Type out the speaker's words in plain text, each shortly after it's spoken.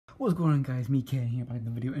What's going on, guys? Me, Ken, here back in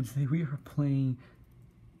the video, and today we are playing.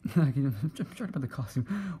 I'm sorry about the costume.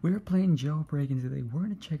 We are playing Jailbreak, and today we're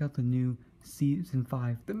gonna check out the new season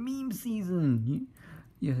 5, the meme season.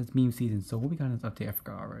 Yes, it's meme season. So what we got in this update, I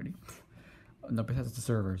forgot already. No, besides the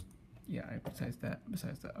servers. Yeah, besides that.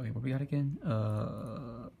 Okay, what we got again?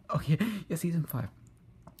 Okay, yeah, season 5.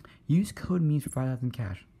 Use code MEMES for 5,000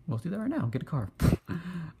 cash. Well, let's do that right now. Get a car.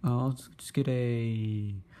 I'll just get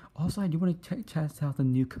a. Also, I do want to test out the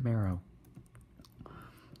new Camaro.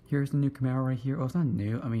 Here's the new Camaro right here. Oh, it's not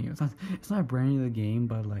new. I mean, it's not brand new to the game,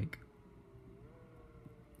 but like.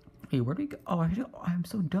 Hey, where do we go? Oh, I'm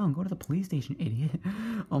so dumb. Go to the police station, idiot.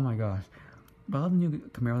 Oh my gosh. But I love the new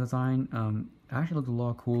Camaro design. It actually looks a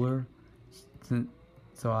lot cooler.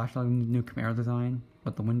 So I actually like the new Camaro design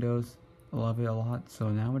with the windows. I love it a lot. So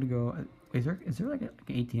now I'm gonna go. Is there like an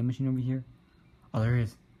ATM machine over here? Oh, there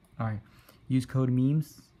is. All right. Use code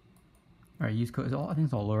MEMES. All right. Use code. I think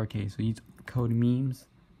it's all lowercase. So use code MEMES.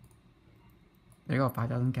 There you go.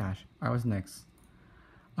 5,000 cash. All right. What's next?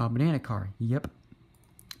 Banana car. Yep.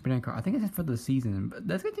 Banana car. I think it's for the season. But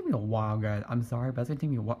that's gonna take me a while, guys. I'm sorry, but that's gonna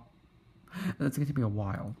take me a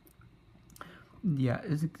while. Yeah,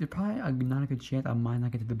 there's probably not a good chance I might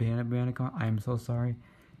not get to the banana car. I am so sorry.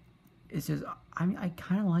 It's just, I mean, I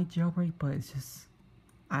kind of like Jailbreak, but it's just,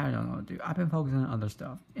 I don't know, dude. I've been focusing on other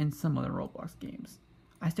stuff in some other Roblox games.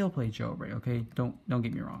 I still play Jailbreak, okay? Don't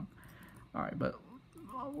get me wrong. All right, but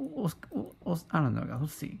we'll I don't know, guys. We'll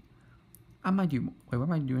see. I might do. Wait, what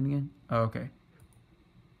am I doing again? Oh, okay.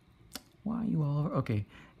 Why are you all over? Okay,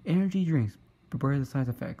 energy drinks. Prepare the side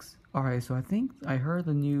effects. All right, so I think I heard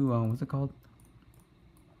the new what's it called?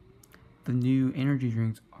 The new energy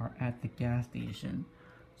drinks are at the gas station.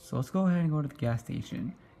 So let's go ahead and go to the gas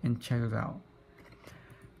station and check those out.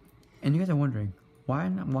 And you guys are wondering, why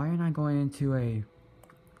am I going into a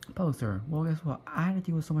poster? Well, guess what? I had to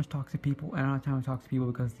deal with so much toxic people, and I don't have time to talk to people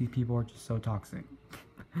because these people are just so toxic.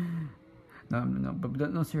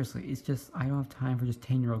 No, seriously, it's just I don't have time for just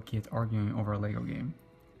 10-year-old kids arguing over a Lego game.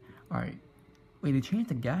 Alright. Wait, they changed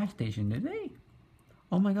the gas station, did they?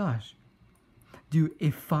 Oh my gosh. Dude,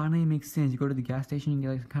 it finally makes sense. You go to the gas station and get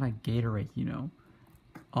like some kind of Gatorade, you know?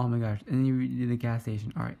 Oh my gosh. And then you do the gas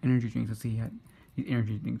station. Alright, energy drinks. Let's see how these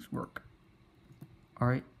energy drinks work.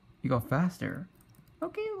 Alright, you go faster.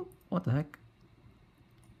 Okay, what the heck?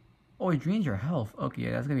 Oh, it drains your health. Okay,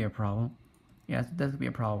 yeah, that's gonna be a problem. Yeah, that's gonna be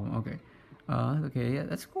a problem. Okay. Okay, yeah,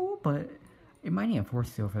 that's cool, but it might need a force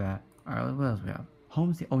seal for that. Alright, what else we have?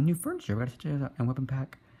 Home seal. Oh, new furniture. We gotta check this out. And weapon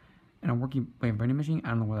pack. And a working vending machine. I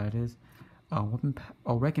don't know what that is. Weapon pack.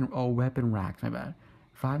 Oh, weapon racks. My bad.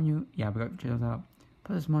 5 new. Yeah, we gotta check those out.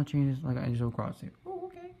 Put the small changes like I just across it. Oh,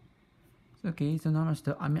 okay. It's okay. So not much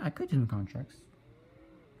stuff. I mean, I could do some contracts.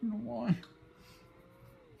 I don't know why.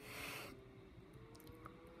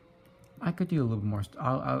 I could do a little bit more stuff.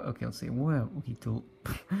 Okay, let's see. Well, okay,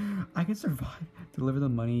 I can survive. Deliver the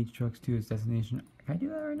money trucks to its destination. Can I do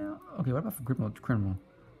that right now? Okay, what about for criminal?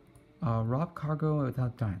 Rob cargo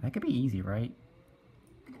without dying. That could be easy, right?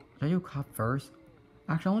 Should I do cop first?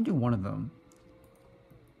 Actually, I want to do one of them.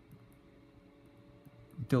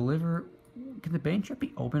 Deliver. Can the bank truck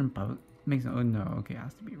be open? But makes oh no. Okay, it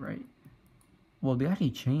has to be right. Well, they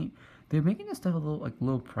actually change. They're making this stuff a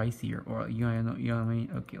little pricier, or you know what I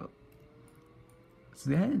mean? Okay. So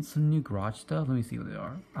they had some new garage stuff. Let me see what they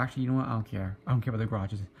are. Actually, you know what? I don't care. I don't care about the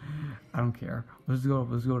garages. I don't care. Let's go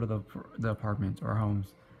to the apartments or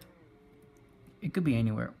homes. It could be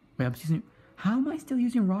anywhere. Wait, how am I still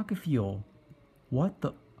using rocket fuel? What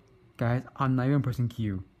the? Guys, I'm not even pressing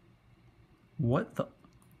Q. What the?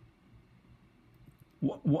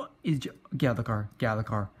 What is? Get out of the car. Get out of the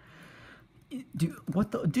car. Dude,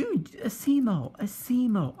 what the? Dude,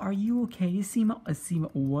 Asimo, are you okay? Asimo,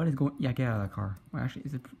 what is going? Yeah, get out of the car. Well, actually,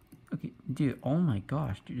 is it? Okay, dude. Oh my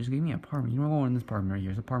gosh, dude, just give me an apartment. You know what? I'm going in this apartment right here.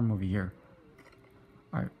 There's an apartment over here.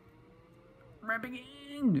 All right, ramping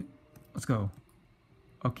in. Let's go.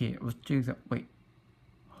 Okay, let's check this out. Wait.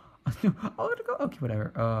 I'll let it go. Okay,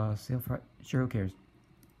 whatever. Sale for sure. Who cares?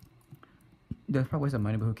 That's probably waste of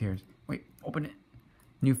money, but who cares? Wait, open it.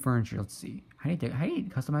 New furniture. Let's see. How do you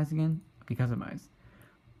customize again? Okay, customize.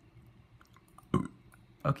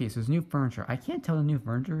 Okay, so it's new furniture. I can't tell the new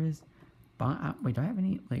furniture is. But wait, do I have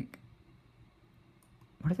any like?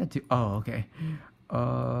 What does that do? Oh, okay.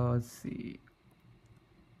 Let's see.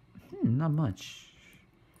 Not much.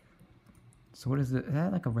 So what is it? Is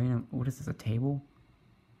that like a random? What is this? A table?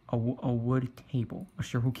 A wood table. Oh,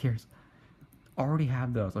 sure, who cares? Already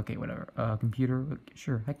have those. Okay, whatever. Computer.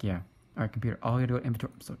 Sure, heck yeah. All right, computer. Oh, I gotta go to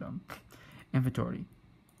inventory. I'm so dumb. Inventory.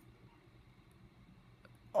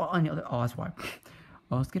 Oh, that's why.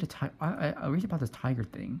 Oh, let's get a tiger. I read about this tiger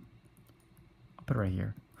thing. I'll put it right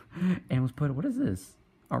here. And let's put, what is this?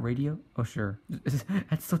 Our radio? Oh, sure.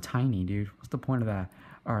 That's so tiny, dude. What's the point of that?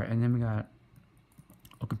 Alright, and then we got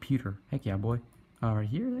a computer. Heck yeah, boy. Right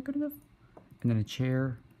here, is that good enough? And then a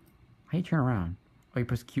chair. How you turn around? Oh, you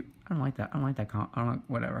press Q. I don't like that. I don't like that. I don't like,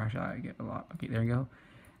 whatever. Actually, I get a lot. Okay, there you go.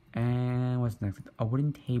 And what's next? A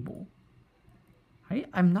wooden table.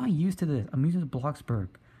 I'm not used to this. I'm used to Bloxburg.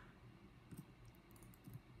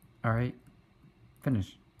 Alright.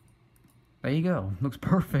 Finish. There you go. Looks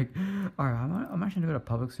perfect. Alright, I'm actually gonna go to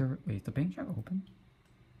public server. Wait, is the bank check open?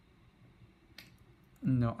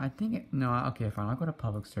 No, I think it. No, okay, fine. I'll go to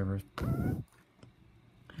public servers.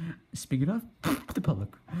 Speaking of the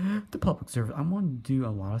public server, I'm gonna do a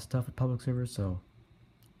lot of stuff with public servers, so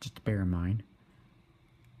just bear in mind.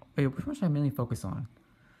 Wait, which one should I mainly focus on?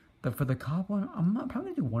 For the cop one, I'm not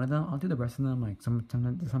probably gonna do one of them. I'll do the rest of them like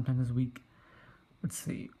sometime this week. Let's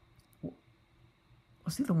see.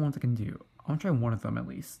 Let's see the ones I can do. I want to try one of them at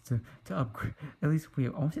least to upgrade. At least wait.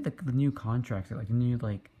 I want to see the new contracts, like the new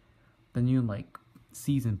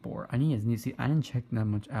season 4. I need to see. I didn't check that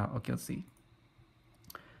much out. Okay, let's see.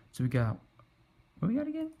 So we got, what we got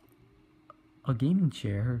again? A gaming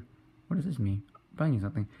chair. What does this mean? Buying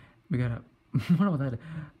something. We got a, what was that?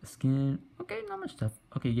 A skin. Okay, not much stuff.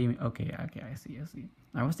 Okay, gaming. Okay, I see.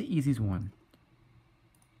 Alright, what's the easiest one?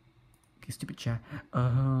 Okay, stupid chat.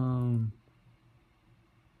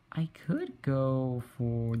 I could go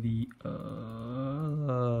for the,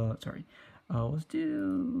 sorry. Let's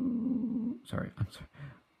do, sorry, I'm sorry.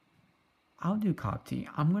 I'll do cop tea.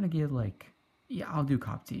 I'm gonna give like, yeah, I'll do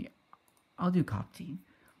cop tea. I feel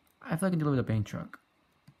like I can deliver the bank truck.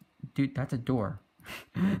 Dude, that's a door.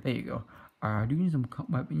 There you go. Alright, do you need some,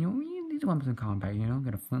 you know, you need some combat, you know?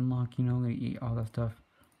 Got a flintlock, you know, gonna eat all that stuff.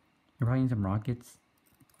 You're probably need some rockets.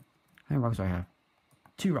 How many rockets do I have?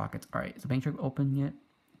 2 rockets. Alright, is the bank truck open yet?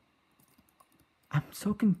 I'm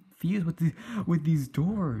so confused with these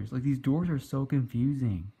doors. Like, these doors are so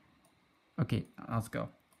confusing. Okay, let's go.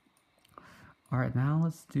 Alright, now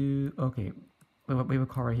let's do, okay. We have a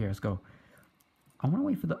car right here. Let's go. I want to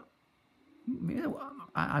wait for the,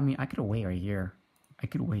 I mean, I could wait right here. I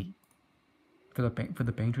could wait for the bank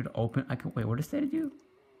to open. I could wait. What does it say to do?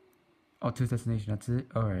 Oh, to destination. That's it.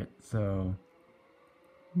 All right. So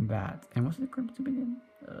that, and what's the currency again?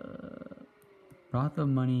 Roth the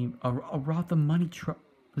money. Roth the money truck.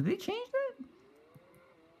 Did they change that?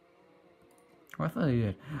 Oh, I thought they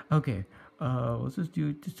did. Okay. Let's just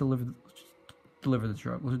deliver the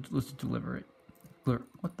truck. Let's just deliver it.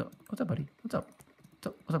 What's up, buddy? What's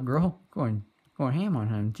up, girl? Going ham on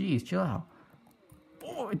him. Jeez, chill out.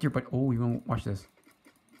 Oh, it's your buddy. Oh, you wanna watch this?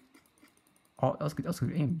 Oh, that was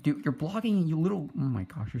good aim. Dude, you're blocking, you little, oh my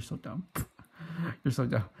gosh, you're so dumb. You're so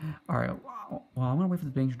dumb. Alright, well, I'm gonna wait for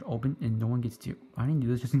the bank to open and no one gets to. I didn't do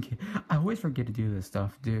this just in case. I always forget to do this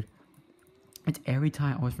stuff, dude. It's every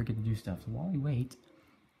time I always forget to do stuff. So while we wait,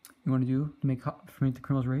 you wanna do to make the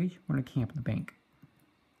criminals rage? We're gonna camp in the bank.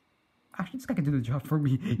 Actually, this guy can do the job for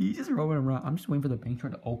me. He's just rolling around. I'm just waiting for the bank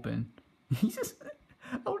to open. He's just,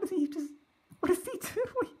 oh, what is he doing?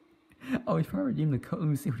 Oh, he's probably redeemed the code. Let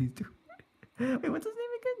me see what he's doing. Wait, what's his name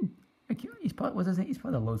again? He's probably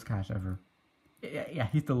the lowest cash ever. Yeah,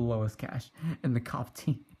 he's the lowest cash in the cop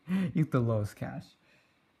team. He's the lowest cash.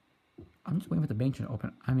 I'm just waiting for the bank to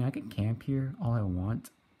open. I mean, I can camp here all I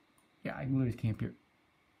want. Yeah, I can literally camp here.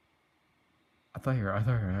 I thought I heard.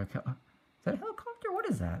 Is that a helicopter? What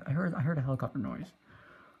is that? I heard a helicopter noise.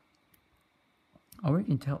 Oh, we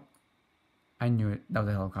can tell. I knew it. That was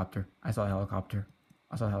a helicopter. I saw a helicopter.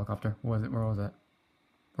 Where was it?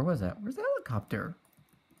 Where was that? Where's the helicopter?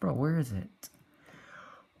 Bro, where is it?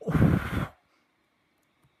 Oh.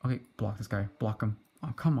 Okay, block this guy. Block him.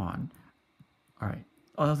 Oh, come on. Alright.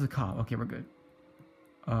 Oh, that was a cop. Okay, we're good.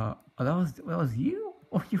 Oh, that was you?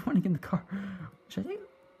 Oh, you want to get in the car? Should I take...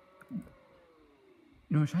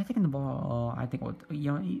 should I take in the ball? I think,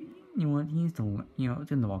 you know what? He needs to,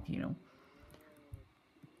 it's in the volcano.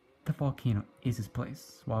 The volcano is his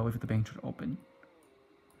place while I wait for the bank to open.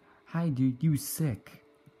 Hi, dude. You sick?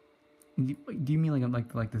 Do you mean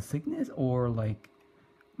like the sickness or like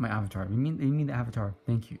my avatar? You mean the avatar?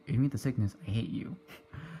 Thank you. If you mean the sickness, I hate you.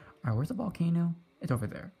 Alright, where's the volcano? It's over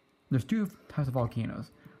there. There's 2 types of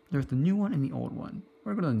volcanoes. There's the new one and the old one.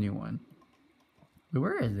 We're going to the new one. But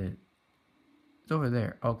where is it? It's over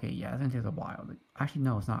there. Okay, yeah, it's gonna take a while. Actually,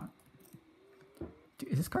 no, it's not. Dude,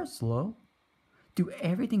 is this car slow? Dude,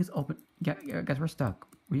 everything's open. Yeah, guys, we're stuck.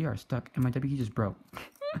 We are stuck, and my W key just broke.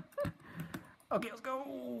 Okay, let's go.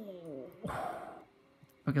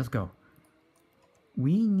 Okay, let's go.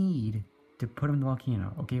 We need to put him in the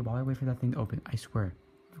volcano. Okay, while I wait for that thing to open, I swear,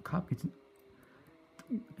 if the cop gets in,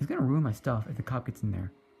 it's gonna ruin my stuff if the cop gets in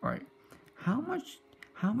there. All right, how much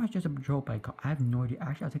does a patrol bike cost? I have no idea.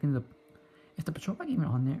 Actually, I'll take into the. Is the patrol bike even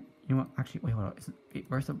on there? You know what? Actually, wait, hold on.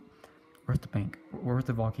 Where's the bank? Where's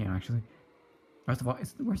the volcano? Actually, where's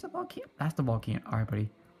the volcano? That's the volcano. All right, buddy.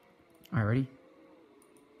 All right, ready?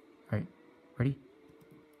 All right, ready?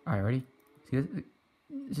 All right, ready? See this?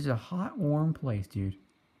 This is a hot, warm place, dude.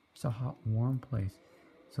 It's a hot, warm place.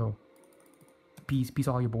 So, peace,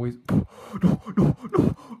 all you boys. No!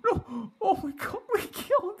 Oh my God, we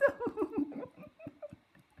killed them.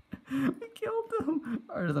 We killed them.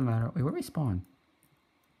 Or it doesn't matter. Wait, where do we spawn?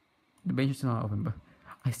 The base is still not open, but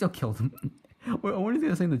I still killed him. Wait, I wonder if he's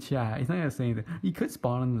gonna say in the chat. He's not gonna say anything. He could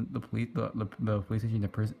spawn in the police station, the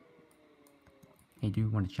prison. Hey,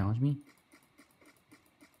 dude, want to challenge me?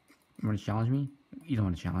 You want to challenge me? You don't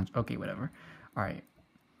want to challenge? Okay, whatever. All right.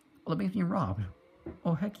 Well, the bank's being robbed.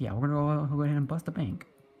 Oh, heck yeah. We're gonna go ahead and bust the bank.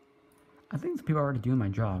 I think the people are already doing my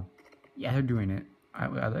job. Yeah, they're doing it.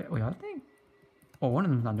 Wait, I think. Oh, one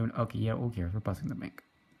of them's not doing it. Okay, yeah, who cares? We're busting the bank.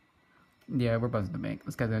 Yeah, we're busting the bank.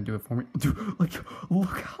 This guy's gonna do it for me. Dude, like,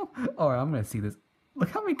 look how. Alright, I'm gonna see this. Look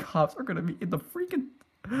how many cops are gonna be in the freaking.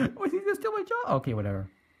 Oh, is he gonna steal my job? Okay, whatever.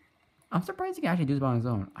 I'm surprised he can actually do this on his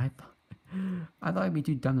own. I thought he'd be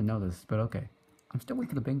too dumb to know this, but okay. I'm still waiting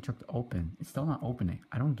for the bank truck to open. It's still not opening.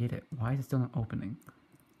 I don't get it. Why is it still not opening?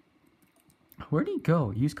 Where did he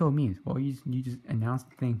go? Use code MEMES. Well, you just announced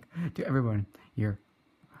the thing to everyone here.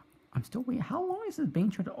 I'm still waiting. How long is this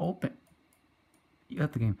bank truck to open? You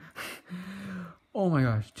left the game. Oh my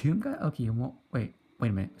gosh. Tomb guy? Okay, well, wait a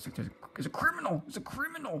minute. There's a criminal. There's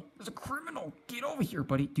a criminal. Get over here,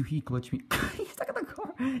 buddy. Dude, he glitched me. He's stuck in the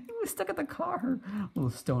car. He was stuck in the car.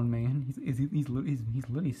 Little stone man. He's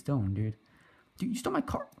literally stone, dude. Dude, you stole my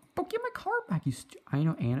car. Bro, get my car back. I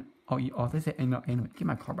know, Anna. Oh, they said, anyway, get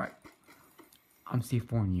my car back. I'm safe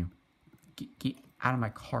for you. Get out of my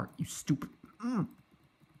car, you stupid.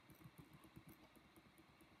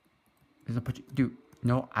 There's a put you, dude.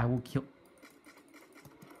 No, I will kill.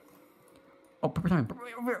 Oh, pepper time.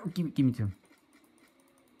 Give me to him.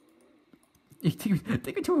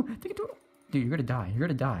 Take it to him. Dude, you're gonna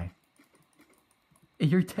die. Hey,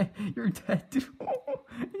 you're dead, dude.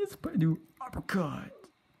 Dude, uppercut.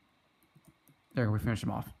 There, we finished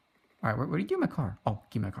him off. All right, what do you do in my car? Oh,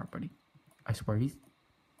 give me my car, buddy. I swear,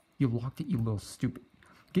 you locked it, you little stupid.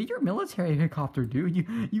 Get your military helicopter, dude.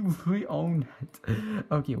 You really own that.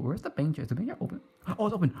 Okay, where's the bank? Is the bank open? Oh,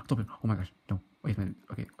 it's open. Oh my gosh. No, wait a minute.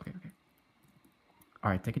 Okay. All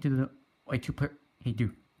right, take it to the. Wait, 2-player. Hey,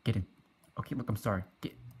 dude, get in. Okay, look, I'm sorry.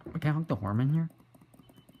 Can I honk the horn in here?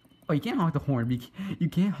 Oh, you can't honk the horn. You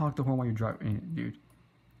can't honk the horn while you're driving, dude.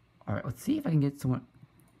 All right, let's see if I can get someone.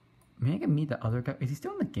 Maybe I can meet the other guy. Is he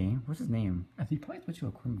still in the game? What's his name? I think he probably switched to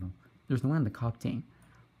a criminal. There's no one in the cop team.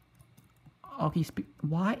 Okay,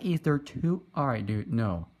 why is there two? All right, dude,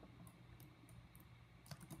 no.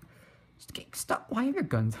 Stop. Why have your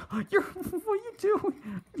guns? What are you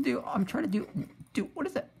doing? Dude, I'm trying to do. Dude, what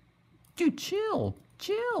is that? Dude, chill.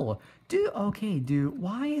 Dude, okay, dude.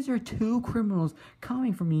 Why is there 2 criminals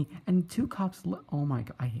coming for me and 2 cops? Oh my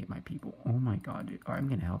God, I hate my people. Oh my God, dude. All right, I'm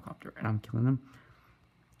getting a helicopter and I'm killing them.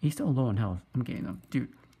 He's still low in health. I'm getting them. Dude.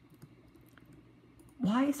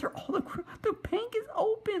 Why is there all the bank is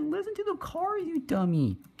open? Listen to the car, you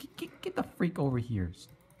dummy. Get the freak over here.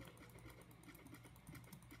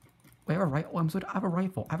 Wait, I have a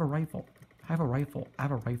rifle. I have a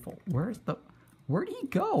rifle. Where'd he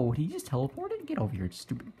go? Did he just teleported? Get over here,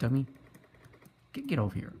 stupid dummy. Get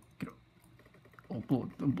over here. Oh,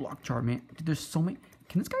 block chart, man. Dude, there's so many.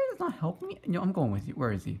 Can this guy not help me? No, I'm going with you.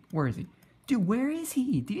 Where is he? Dude, where is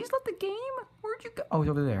he? Did he just let the game? Where'd you go? Oh, he's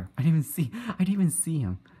over there. I didn't even see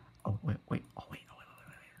him. Oh, wait.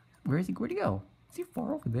 Where is he? Where'd he go? Is he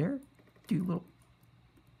far over there? Dude, little.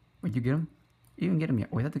 Where'd you get him? You didn't get him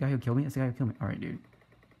yet. Wait, that's the guy who killed me? That's the guy who killed me. Alright, dude.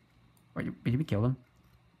 Wait, did we kill him?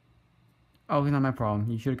 Oh, he's not my problem.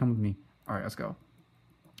 You should have come with me. Alright, let's go.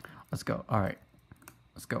 Alright.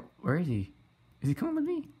 Let's go. Where is he? Is he coming with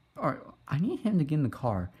me? Alright, I need him to get in the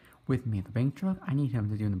car with me. The bank truck? I need him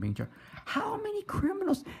to do in the bank truck. How many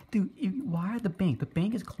criminals? Dude, why the bank? The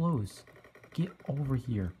bank is closed. Get over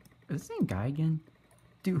here. Is this the same guy again?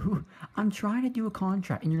 Dude, I'm trying to do a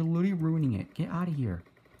contract and you're literally ruining it. Get out of here.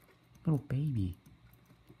 Little baby.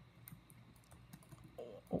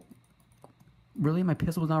 Oh. Really? My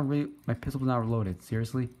pistol was not reloaded.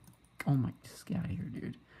 Seriously? Oh my, just get out of here,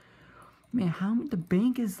 dude. Man, the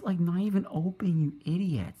bank is like not even open, you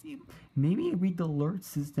idiots. Maybe you read the alert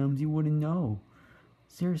systems, you wouldn't know.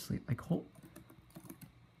 Seriously, like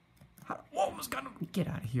Almost got him. Get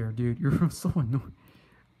out of here, dude. You're so annoying.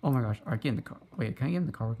 Oh my gosh. Alright, get in the car. Wait, can I get in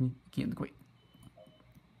the car with me? Get in the car. Wait.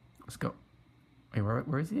 Let's go. Wait,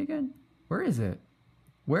 where is he again? Where is it?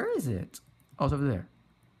 Where is it? Oh, it's over there.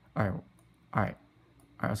 Alright,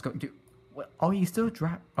 let's go. Dude, what? Oh, you can still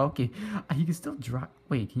drive. Okay, you can still drive.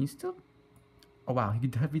 Wait, can you still? Oh, wow, you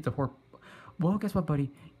can defeat the horse. Well, guess what,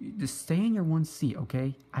 buddy? You just stay in your one seat,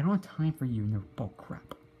 okay? I don't have time for you and your bull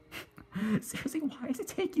crap. Seriously, why does it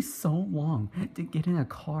take you so long to get in a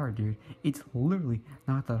car, dude? It's literally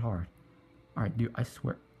not that hard. Alright, dude, I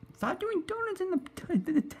swear. Stop doing donuts in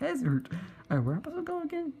the desert. Alright, where am I supposed to go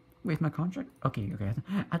again? Wait, my contract? Okay.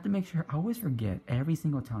 I have to make sure. I always forget every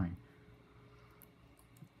single time.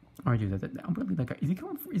 Alright, dude, I'm gonna be that guy.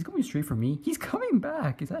 He's going straight for me. He's coming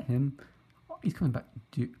back. Is that him? Oh, he's coming back.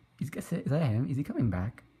 Dude, is that him? Is he coming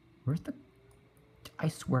back? Where's the... I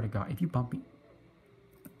swear to God, if you bump me...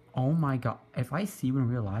 Oh my God. If I see you in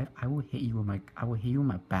real life, I will hit you with my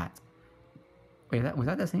bat. Wait, was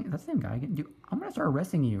that the same guy again? Dude, I'm gonna start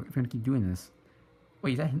arresting you if you're gonna keep doing this.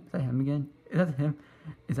 Wait, is that him again? Is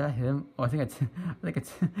that him? Oh, I think it's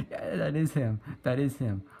yeah, that is him.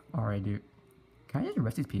 Alright, dude. Can I just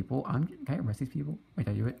arrest these people? Can I arrest these people? Wait,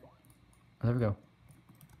 did I do it? Oh, there we go.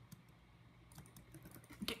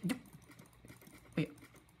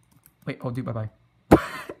 Wait, oh dude, bye-bye.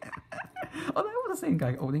 Oh, that was the same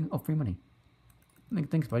guy. Oh, free money.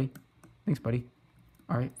 Thanks, buddy.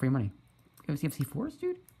 Alright, free money. You have C4s,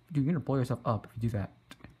 dude? Dude, you're gonna blow yourself up if you do that.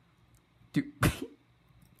 Dude.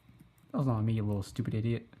 That was not on me, you little stupid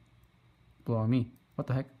idiot. Blow on me. What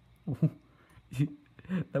the heck?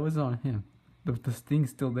 That wasn't on him. The thing's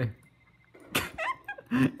still there.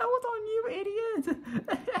 That was on you, idiot!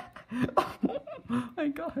 Oh my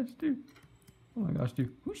gosh, dude. Oh my gosh,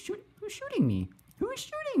 dude. Who's shooting me?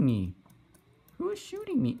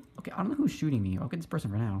 Okay, I don't know who's shooting me. I'll get this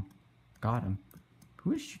person for now. Got him.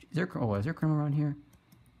 Is there a criminal around here?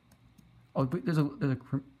 Oh, but there's a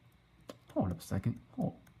hold up a second.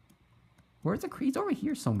 Where's the he's over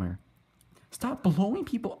here somewhere. Stop blowing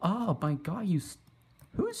people up. My God, he's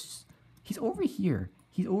over here.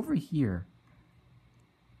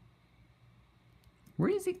 Where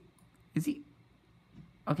is he?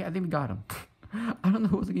 Okay, I think we got him. I don't know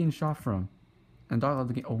who was getting shot from. And dog loves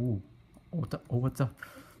to get. What's up? What's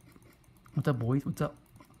up, boys? What's up?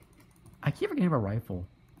 I keep forgetting about rifle.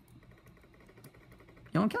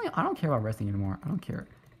 You know, I don't care about wrestling anymore. I don't care.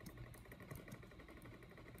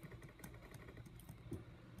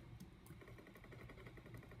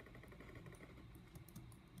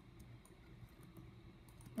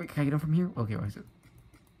 Wait, can I get him from here? Okay, what is it?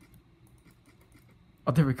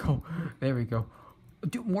 Oh, there we go.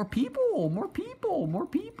 Dude, more people.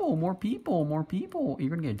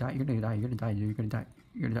 You're gonna die,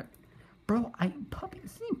 dude. Bro, Puppy.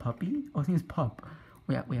 Is his name Puppy? Oh, his name is Pup.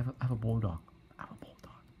 I have a bulldog.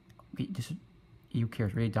 Okay, who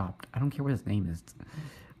cares? Ready adopt. I don't care what his name is.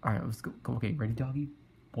 Alright, let's go. Okay, ready, doggy?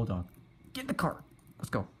 Bulldog. Get in the car. Let's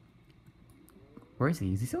go. Where is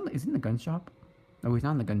he? Is he in the gun shop? No, he's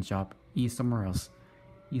not in the gun shop. He's somewhere else.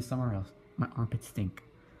 My armpits stink.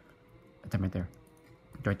 That's him right there.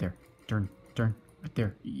 Right there. Turn. Right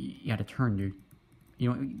there. You had to turn, dude.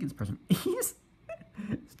 You know, get this person. He's...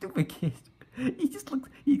 Stupid kid.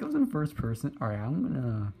 He goes in first person. Alright, I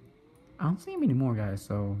don't see him anymore, guys,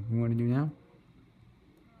 so what you want to do now?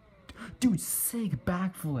 Dude, sick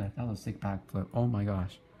backflip. That was a sick backflip. Oh my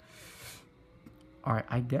gosh. Alright,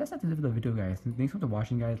 I guess that's the end of the video, guys. Thanks for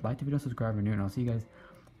watching, guys. Like the video, subscribe, and new, and I'll see you guys.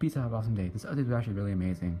 Peace out, have an awesome day. This update was actually really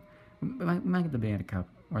amazing. We might get the banana cup,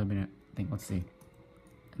 or the banana thing. Let's see.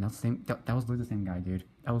 And that's the same. That was literally the same guy, dude.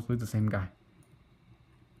 That was literally the same guy.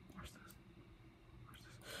 Watch this.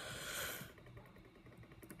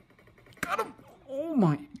 Got him! Oh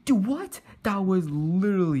my. Dude, what? That was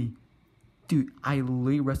literally. Dude, I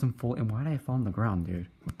literally rest him full. And why did I fall on the ground, dude?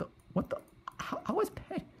 What the? How was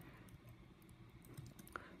pet?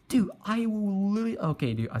 Dude, I will literally.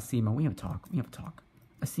 Okay, dude, Asimo, we have to talk.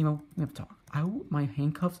 Asimo, we have to talk. My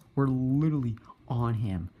handcuffs were literally on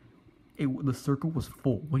him. The circle was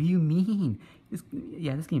full. What do you mean? This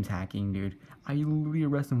game's hacking, dude. I literally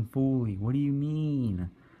arrest him fully. What do you mean?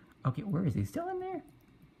 Okay, where is he? Still in there?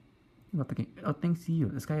 Left the game. Oh, thanks to you.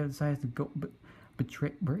 This guy decides to go,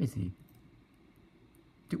 betray. Where is he?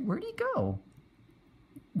 Dude, where did he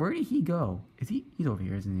go? He's over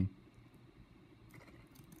here, isn't he?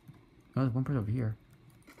 Oh, there's one person over here.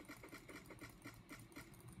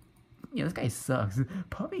 Yeah, this guy sucks.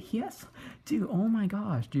 Puppy, yes. Dude, oh my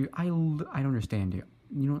gosh, dude. I don't understand, dude.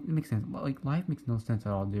 You know, it makes sense. Like, life makes no sense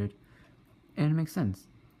at all, dude. And it makes sense.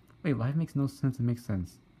 Wait, life makes no sense. It makes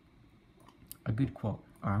sense. A good quote.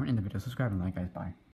 Alright, I'm gonna end the video. Subscribe and like, guys. Bye.